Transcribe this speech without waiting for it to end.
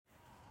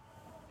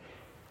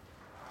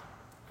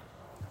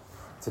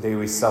Today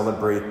we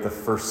celebrate the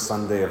first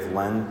Sunday of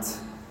Lent,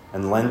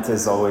 and Lent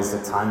is always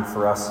a time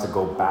for us to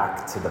go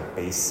back to the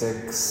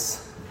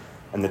basics.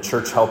 And the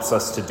church helps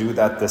us to do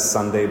that this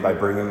Sunday by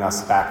bringing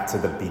us back to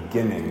the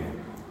beginning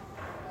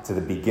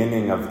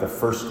of the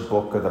first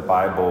book of the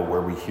Bible,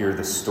 where we hear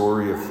the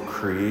story of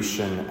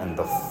creation and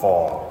the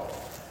fall.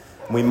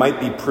 We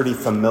might be pretty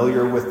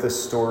familiar with this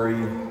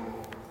story.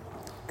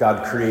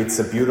 God creates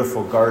a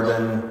beautiful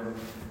garden,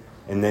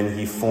 and then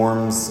he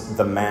forms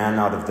the man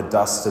out of the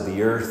dust of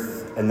the earth.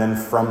 And then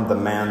from the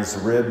man's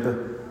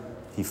rib,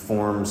 he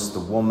forms the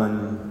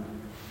woman.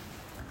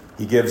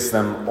 He gives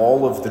them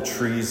all of the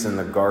trees in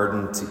the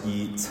garden to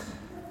eat,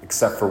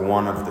 except for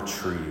one of the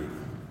tree.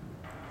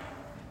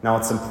 Now,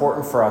 it's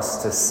important for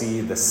us to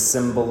see the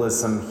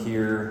symbolism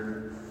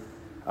here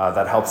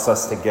that helps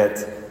us to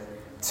get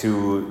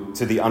to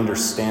the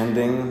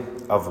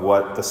understanding of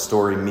what the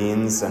story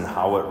means and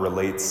how it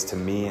relates to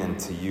me and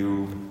to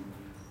you.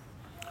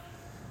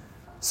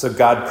 So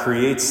God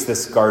creates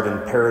this garden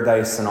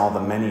paradise and all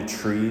the many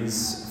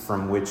trees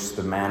from which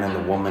the man and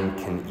the woman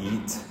can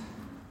eat.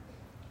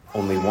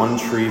 Only one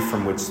tree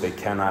from which they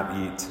cannot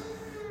eat.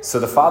 So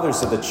the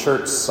fathers of the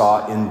church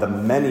saw in the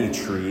many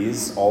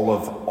trees all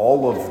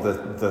of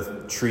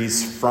the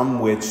trees from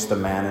which the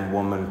man and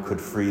woman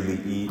could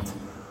freely eat,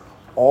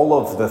 all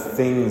of the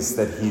things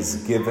that he's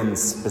given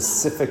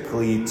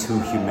specifically to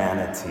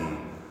humanity,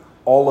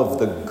 all of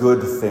the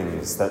good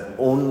things that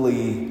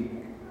only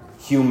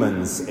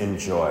humans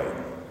enjoy.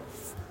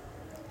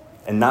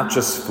 And not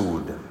just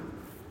food.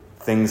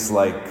 Things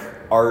like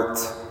art,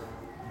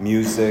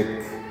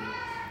 music,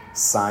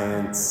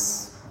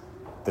 science,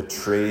 the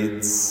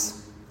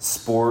trades,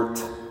 sport,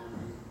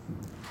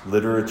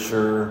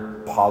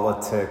 literature,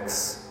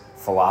 politics,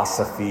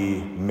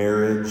 philosophy,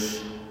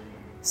 marriage,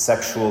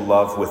 sexual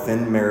love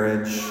within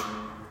marriage.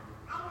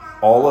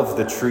 All of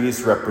the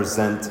trees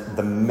represent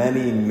the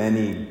many,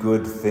 many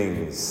good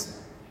things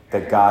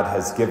that God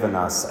has given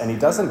us. And he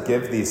doesn't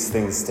give these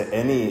things to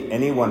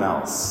anyone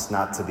else,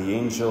 not to the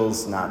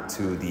angels, not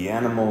to the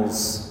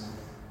animals,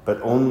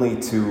 but only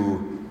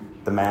to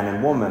the man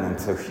and woman and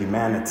to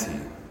humanity.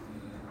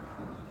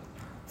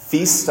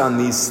 Feast on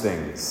these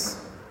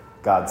things,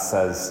 God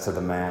says to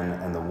the man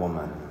and the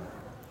woman.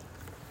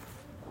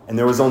 And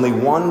there was only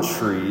one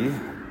tree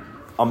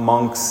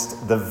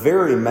amongst the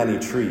very many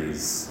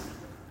trees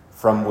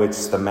from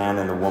which the man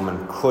and the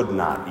woman could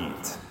not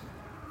eat.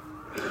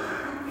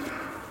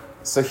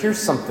 So here's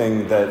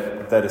something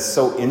that is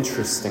so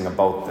interesting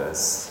about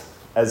this.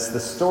 As the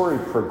story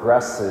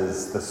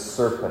progresses, the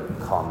serpent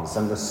comes,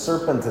 and the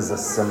serpent is a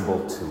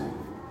symbol too.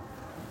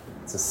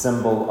 It's a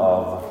symbol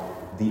of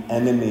the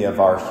enemy of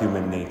our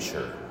human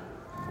nature,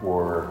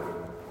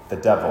 or the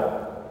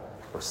devil,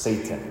 or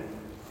Satan,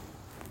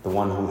 the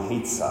one who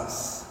hates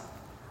us.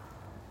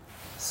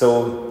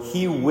 So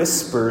he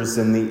whispers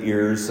in the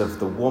ears of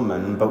the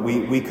woman, but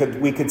we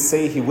could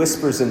say he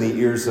whispers in the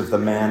ears of the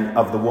man,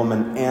 of the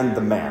woman and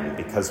the man,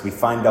 because we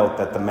find out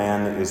that the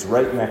man is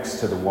right next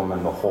to the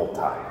woman the whole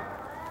time.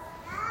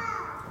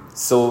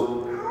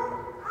 So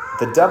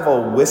the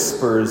devil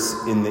whispers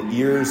in the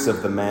ears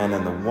of the man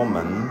and the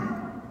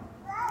woman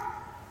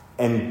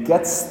and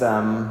gets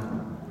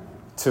them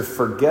to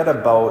forget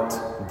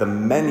about the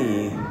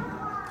many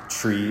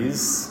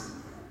trees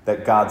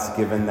that God's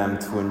given them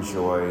to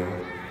enjoy,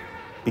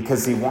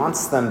 because he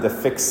wants them to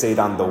fixate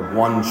on the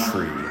one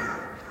tree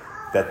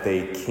that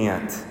they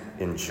can't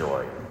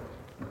enjoy.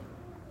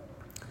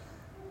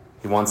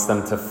 He wants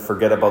them to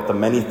forget about the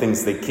many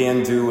things they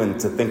can do and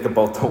to think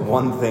about the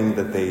one thing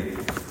that they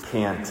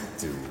can't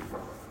do.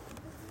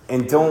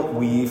 And don't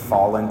we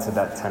fall into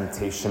that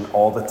temptation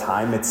all the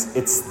time?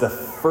 It's the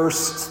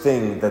first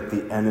thing that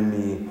the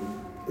enemy,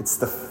 it's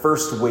the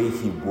first way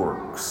he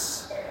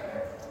works.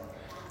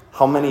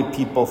 How many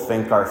people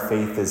think our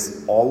faith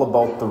is all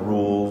about the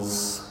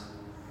rules,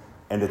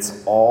 and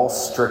it's all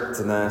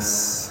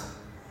strictness,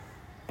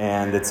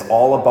 and it's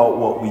all about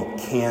what we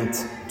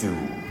can't do,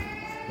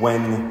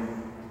 when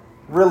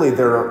really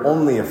there are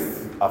only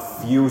a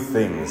few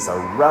things, a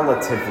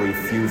relatively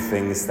few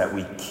things that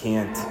we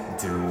can't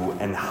do,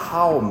 and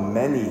how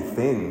many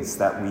things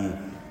that we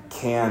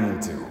can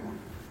do.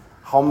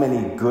 How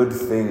many good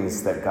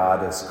things that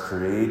God has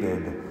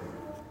created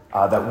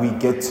that we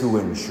get to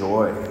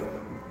enjoy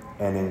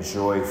and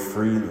enjoy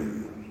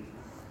freely.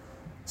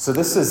 So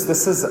this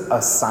is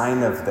a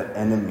sign of the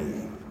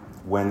enemy.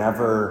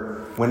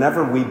 Whenever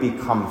we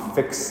become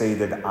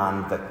fixated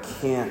on the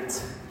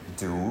can't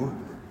do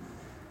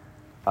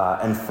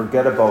and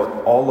forget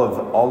about all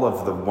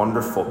of the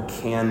wonderful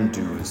can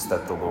do's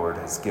that the Lord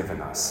has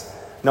given us.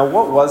 Now,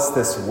 what was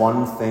this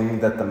one thing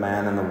that the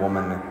man and the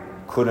woman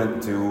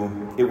couldn't do?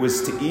 It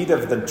was to eat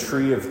of the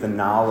tree of the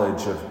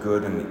knowledge of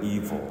good and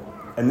evil.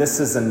 And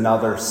this is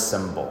another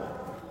symbol.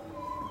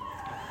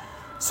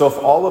 So if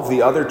all of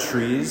the other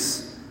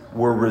trees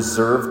were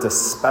reserved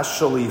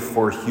especially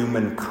for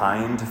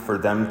humankind, for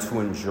them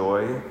to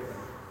enjoy,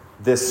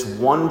 this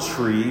one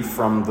tree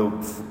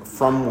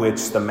from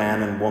which the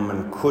man and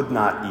woman could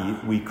not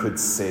eat, we could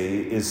say,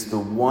 is the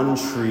one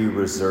tree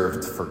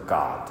reserved for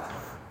God.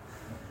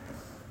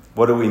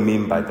 What do we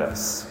mean by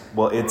this?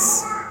 Well,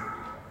 it's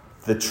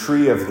the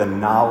tree of the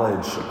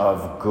knowledge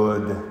of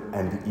good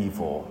and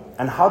evil.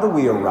 And how do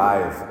we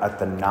arrive at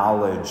the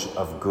knowledge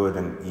of good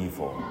and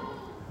evil?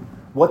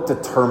 What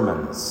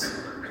determines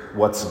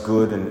what's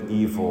good and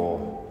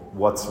evil,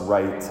 what's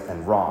right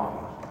and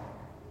wrong?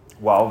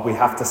 Well, we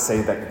have to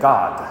say that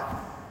God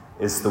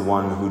is the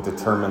one who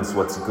determines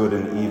what's good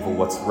and evil,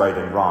 what's right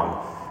and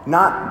wrong.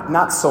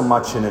 Not so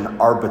much in an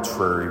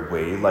arbitrary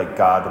way, like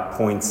God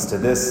points to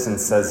this and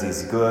says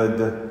he's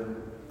good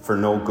for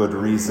no good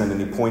reason, and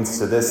he points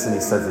to this and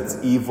he says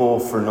it's evil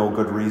for no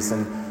good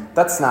reason.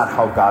 That's not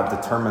how God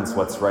determines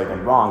what's right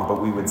and wrong,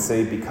 but we would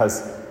say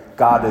because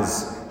God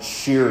is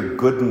sheer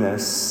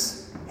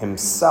goodness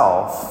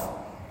himself,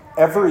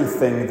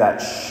 everything that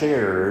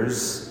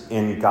shares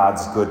in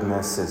God's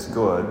goodness is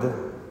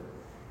good,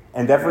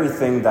 and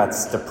everything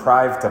that's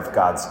deprived of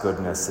God's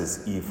goodness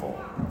is evil.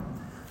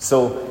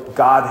 So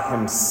God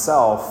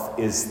himself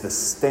is the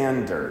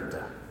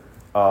standard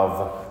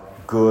of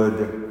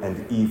good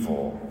and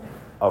evil,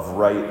 of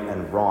right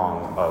and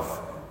wrong,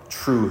 of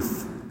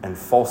truth and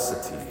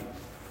falsity.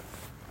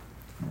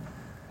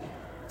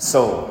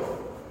 So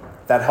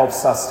that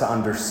helps us to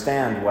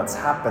understand what's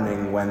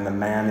happening when the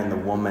man and the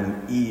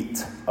woman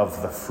eat of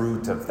the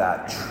fruit of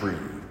that tree.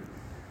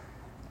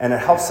 And it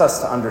helps us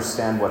to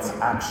understand what's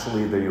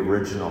actually the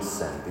original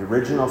sin. The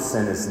original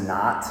sin is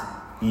not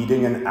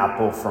eating an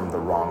apple from the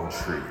wrong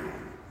tree.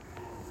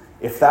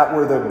 If that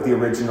were the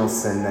original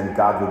sin, then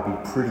God would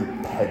be pretty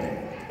petty,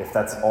 if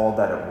that's all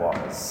that it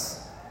was.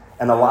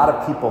 And a lot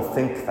of people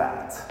think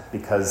that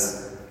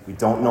because we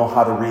don't know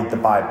how to read the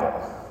Bible.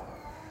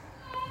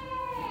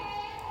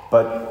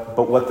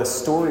 But what the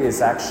story is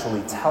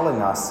actually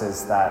telling us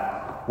is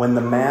that when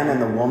the man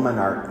and the woman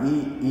are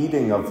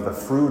eating of the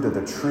fruit of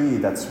the tree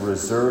that's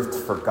reserved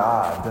for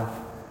God,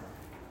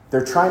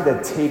 they're trying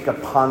to take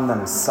upon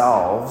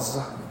themselves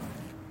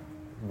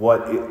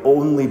what it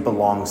only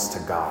belongs to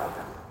God.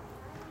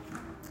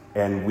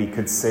 And we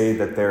could say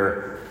that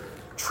they're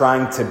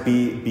trying to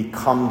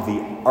become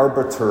the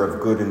arbiter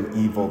of good and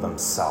evil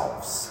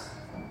themselves.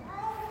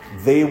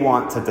 They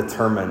want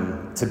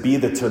to be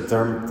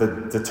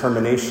the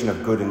determination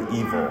of good and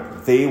evil.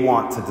 They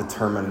want to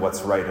determine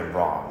what's right and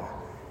wrong.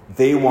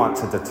 They want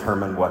to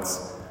determine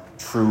what's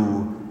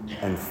true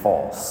and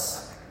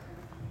false.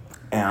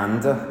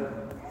 And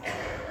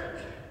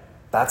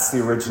that's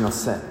the original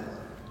sin.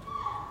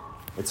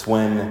 It's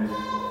when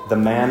the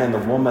man and the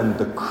woman,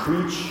 the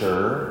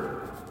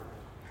creature,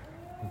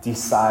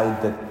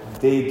 decide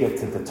that they get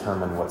to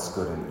determine what's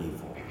good and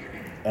evil,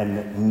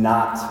 and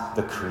not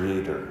the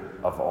creator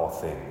of all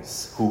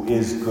things, who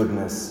is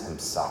goodness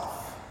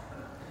himself.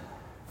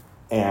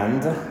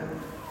 And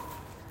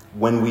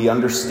when we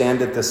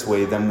understand it this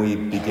way, then we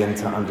begin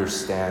to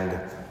understand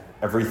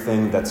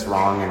everything that's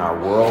wrong in our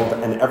world,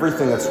 and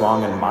everything that's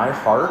wrong in my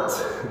heart,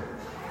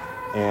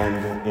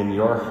 and in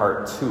your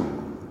heart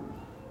too.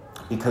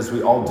 Because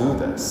we all do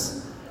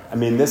this. I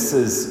mean,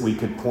 we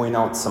could point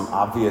out some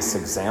obvious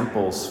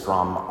examples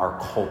from our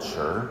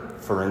culture.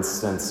 For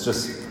instance,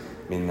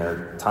 there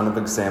are a ton of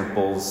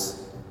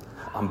examples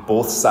on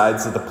both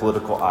sides of the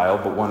political aisle,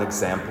 but one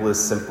example is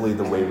simply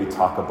the way we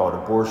talk about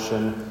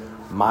abortion.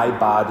 My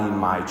body,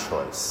 my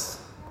choice.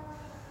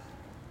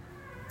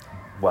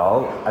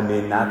 Well,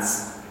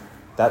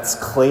 that's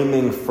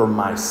claiming for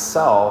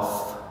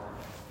myself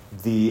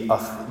the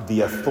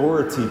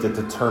authority to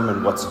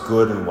determine what's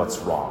good and what's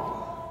wrong.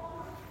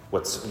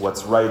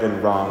 What's right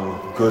and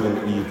wrong, good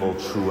and evil,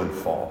 true and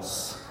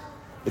false.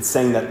 It's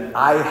saying that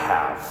I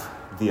have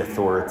the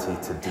authority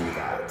to do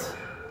that.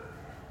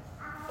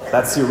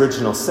 That's the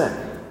original sin.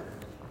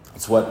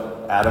 It's what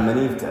Adam and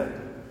Eve did.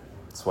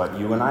 It's what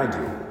you and I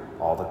do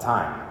all the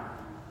time.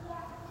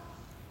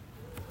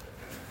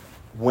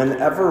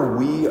 Whenever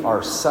we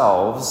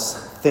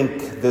ourselves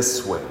think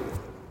this way,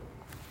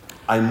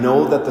 I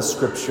know that the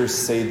scriptures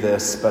say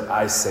this, but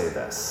I say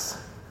this.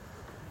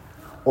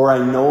 Or I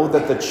know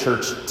that the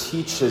church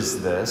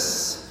teaches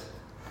this,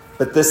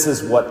 but this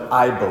is what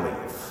I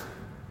believe.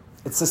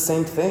 It's the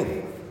same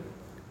thing.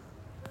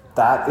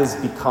 That is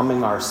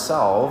becoming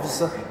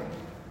ourselves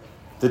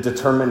the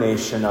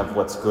determination of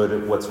what's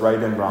good, what's right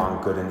and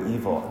wrong, good and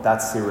evil.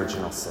 That's the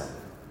original sin.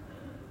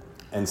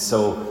 And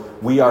so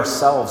we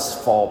ourselves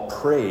fall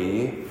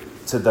prey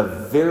to the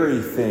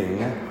very thing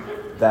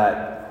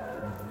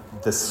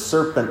that the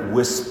serpent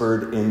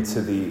whispered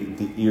into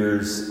the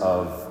ears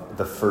of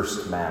the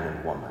first man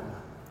and woman.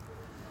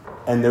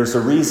 And there's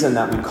a reason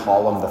that we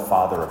call him the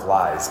father of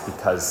lies,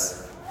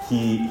 because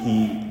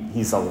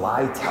he's a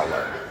lie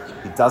teller.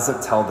 He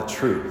doesn't tell the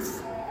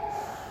truth.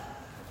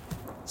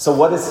 So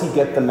what does he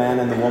get the man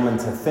and the woman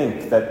to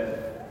think?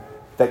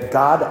 That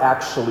God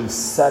actually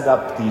set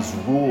up these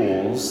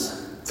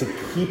rules to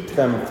keep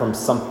them from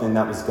something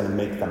that was going to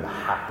make them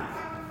happy.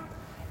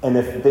 And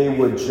if they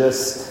would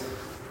just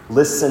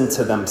listen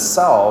to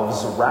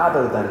themselves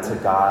rather than to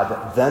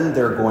God, then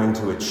they're going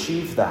to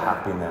achieve the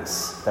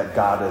happiness that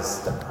God is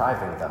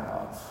depriving them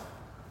of.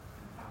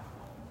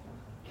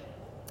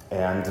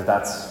 And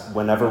that's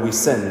whenever we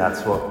sin,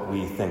 that's what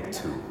we think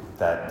too.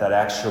 That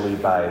actually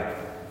by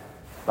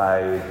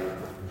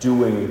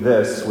doing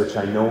this, which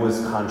I know is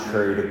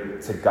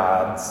contrary to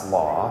God's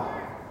law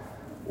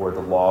or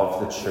the law of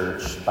the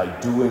church, by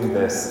doing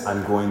this,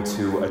 I'm going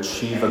to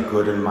achieve a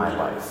good in my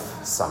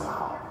life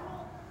somehow.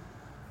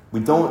 We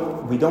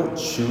don't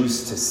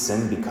choose to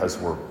sin because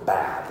we're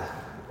bad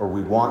or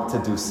we want to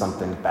do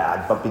something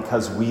bad, but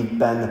because we've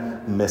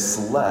been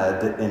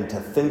misled into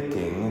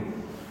thinking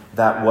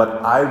that what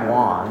I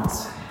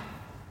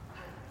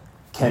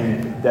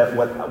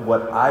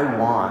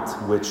want,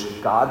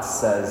 which God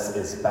says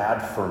is bad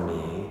for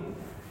me,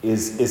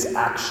 is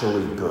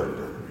actually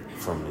good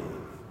for me.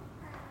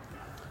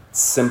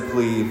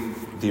 Simply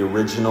the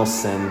original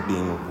sin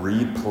being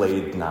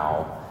replayed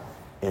now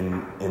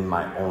in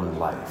my own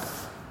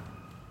life.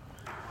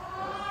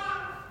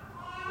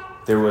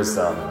 There's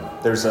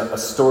a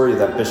story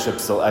that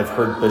I've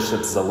heard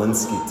Bishop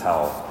Zielinski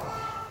tell.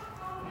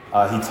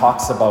 He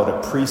talks about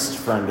a priest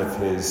friend of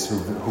his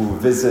who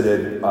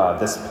visited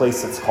this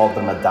place that's called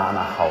the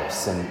Madonna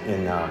House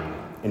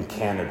in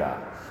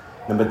Canada.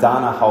 The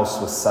Madonna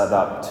House was set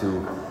up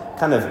to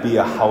kind of be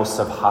a house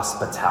of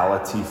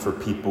hospitality for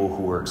people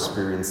who were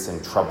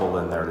experiencing trouble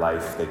in their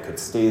life. They could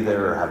stay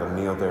there or have a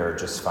meal there or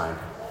just find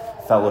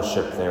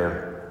fellowship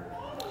there.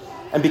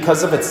 And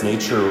because of its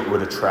nature, it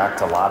would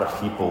attract a lot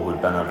of people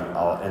who'd been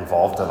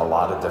involved in a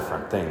lot of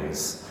different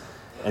things.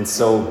 And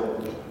so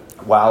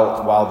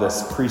while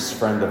this priest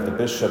friend of the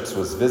bishop's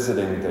was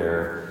visiting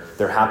there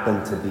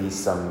happened to be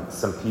some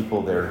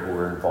people there who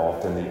were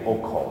involved in the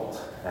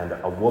occult, and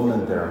a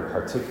woman there in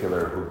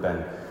particular who'd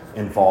been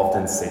involved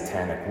in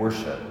satanic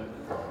worship.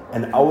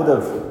 And out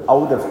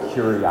of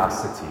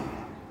curiosity,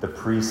 the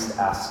priest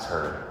asked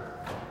her,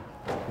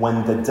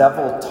 "When the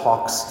devil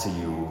talks to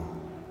you,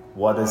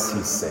 what does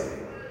he say?"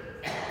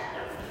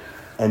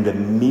 And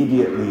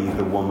immediately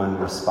the woman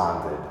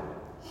responded,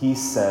 "He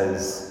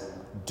says,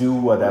 do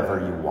whatever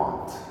you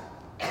want."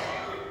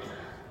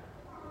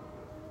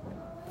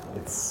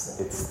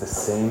 It's the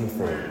same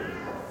thing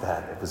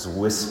that was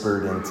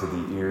whispered into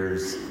the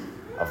ears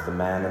of the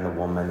man and the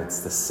woman.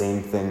 It's the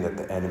same thing that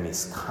the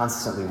enemy's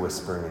constantly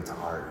whispering into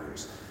our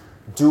ears.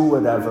 Do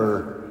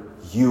whatever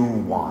you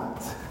want.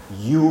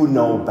 You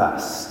know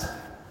best.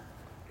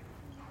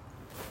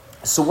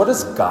 So what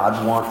does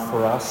God want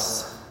for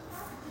us?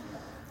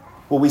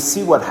 Well, we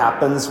see what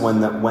happens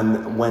when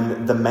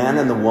the man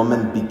and the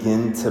woman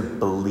begin to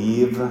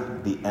believe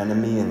the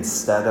enemy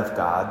instead of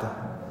God.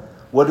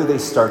 What do they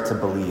start to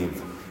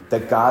believe?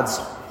 That God's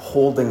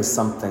holding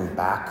something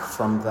back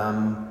from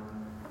them.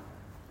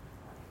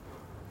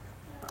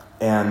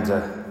 And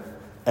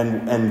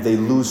they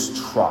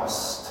lose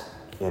trust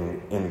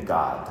in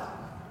God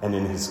and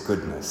in his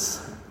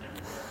goodness.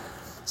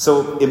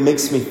 So it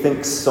makes me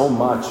think so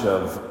much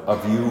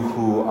of you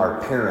who are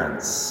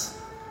parents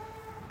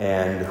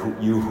and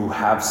you who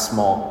have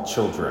small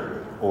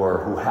children or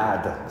who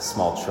had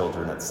small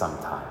children at some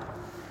time.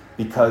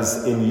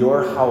 Because in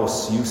your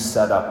house, you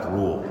set up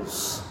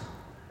rules.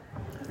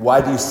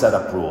 Why do you set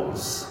up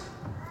rules?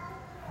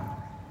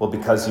 Well,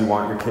 because you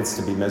want your kids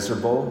to be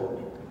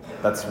miserable?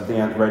 That's the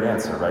right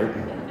answer, right?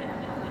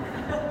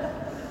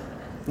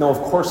 No, of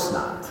course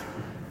not.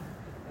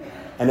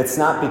 And it's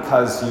not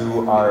because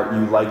you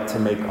like to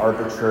make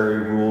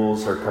arbitrary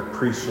rules or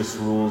capricious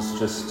rules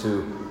just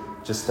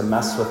to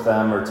mess with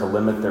them or to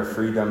limit their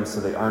freedom so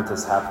they aren't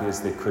as happy as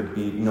they could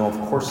be. No, of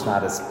course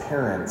not. As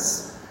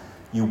parents,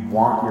 you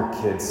want your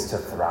kids to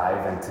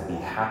thrive and to be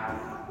happy.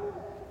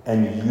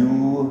 And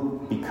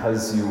you,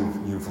 because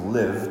you've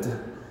lived,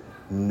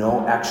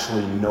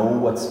 actually know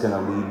what's going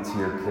to lead to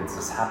your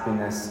kids'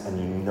 happiness, and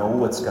you know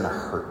what's going to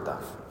hurt them.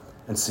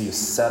 And so you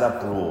set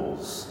up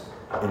rules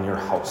in your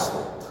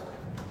household.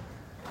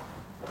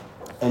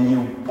 And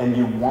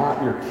you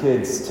want your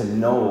kids to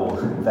know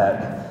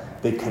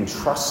that they can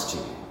trust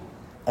you,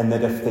 and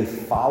that if they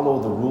follow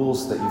the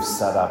rules that you've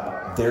set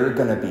up, they're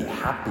going to be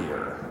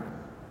happier,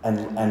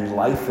 and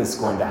life is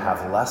going to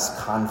have less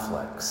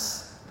conflicts.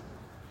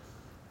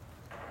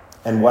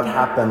 And what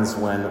happens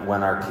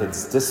when our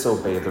kids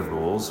disobey the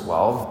rules?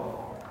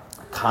 Well,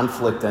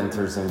 conflict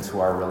enters into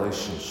our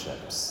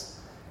relationships,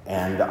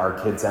 and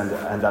our kids end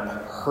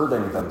up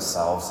hurting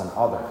themselves and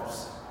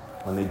others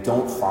when they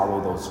don't follow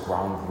those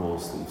ground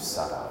rules that you've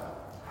set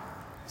up.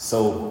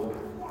 So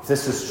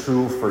this is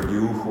true for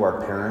you who are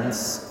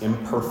parents,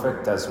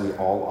 imperfect as we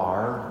all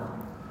are.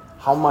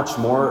 How much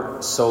more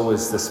so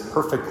is this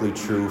perfectly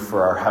true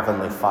for our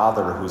Heavenly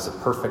Father, who's a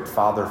perfect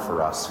Father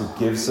for us, who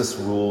gives us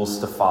rules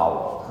to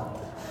follow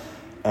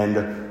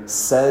and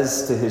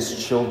says to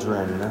his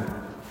children,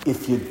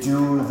 if you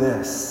do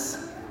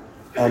this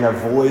and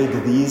avoid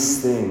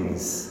these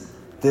things,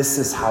 this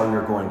is how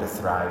you're going to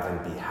thrive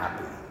and be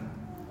happy.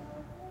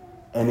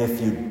 And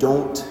if you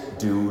don't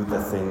do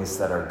the things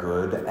that are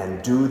good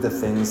and do the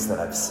things that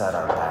I've said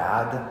are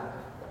bad,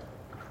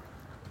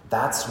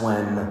 that's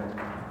when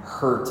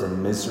hurt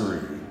and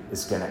misery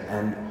is going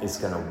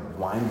to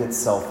wind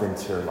itself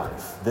into your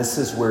life. This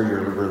is where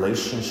your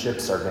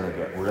relationships are going to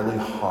get really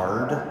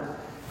hard,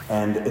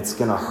 And it's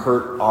going to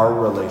hurt our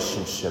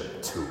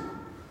relationship too.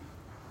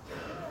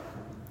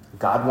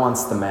 God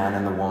wants the man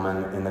and the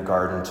woman in the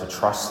garden to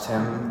trust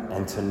him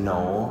and to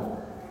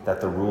know that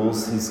the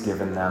rules he's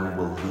given them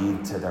will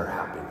lead to their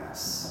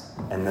happiness.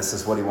 And this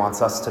is what he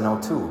wants us to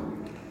know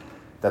too,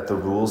 that the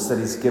rules that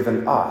he's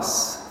given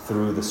us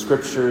through the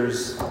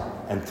scriptures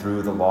and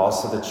through the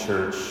laws of the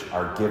church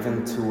are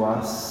given to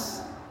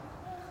us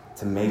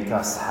to make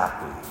us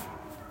happy,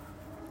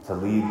 to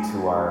lead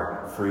to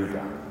our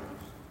freedom.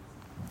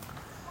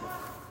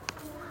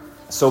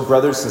 So,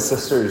 brothers and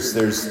sisters,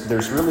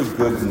 there's really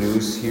good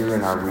news here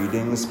in our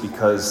readings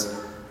because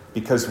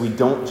we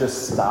don't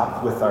just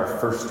stop with our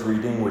first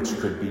reading, which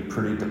could be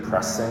pretty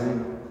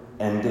depressing,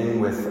 ending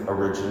with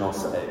original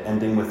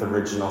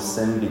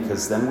sin,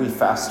 because then we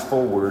fast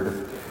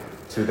forward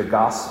to the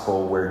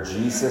gospel where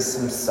Jesus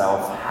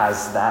himself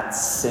has that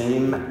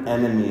same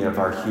enemy of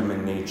our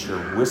human nature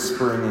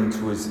whispering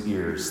into his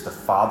ears, the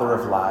father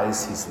of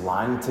lies. He's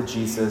lying to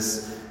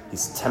Jesus,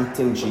 he's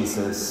tempting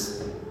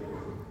Jesus,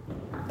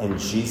 and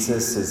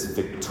Jesus is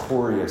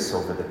victorious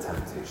over the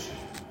temptation.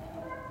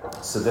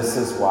 So this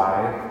is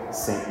why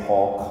St.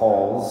 Paul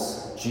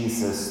calls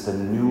Jesus the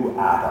new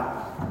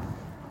Adam,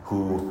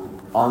 who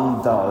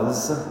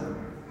undoes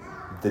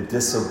the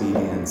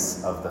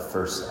disobedience of the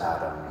first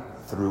Adam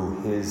through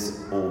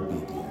his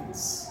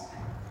obedience.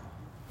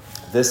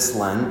 This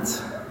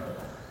Lent,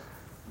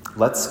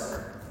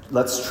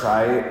 let's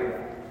try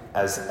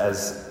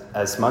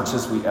as much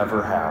as we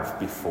ever have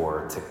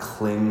before to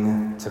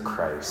cling to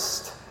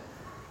Christ.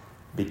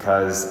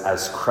 Because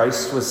as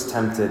Christ was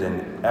tempted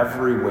in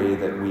every way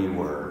that we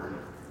were,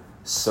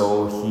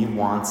 so he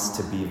wants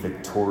to be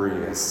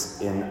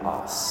victorious in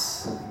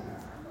us.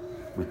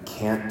 We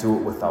can't do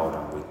it without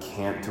him. We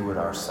can't do it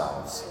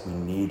ourselves. We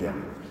need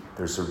him.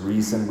 There's a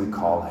reason we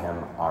call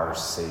him our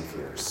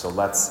Savior. So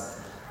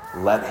let's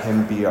let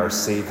him be our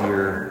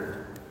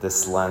Savior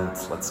this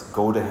Lent. Let's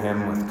go to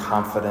him with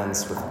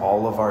confidence, with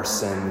all of our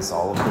sins,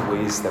 all of the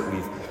ways that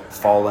we've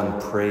fallen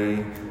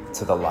prey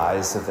to the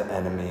lies of the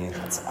enemy.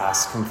 Let's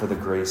ask him for the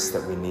grace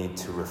that we need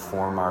to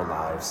reform our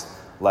lives.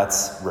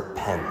 Let's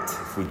repent.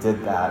 If we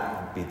did that,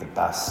 it would be the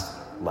best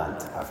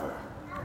Lent ever.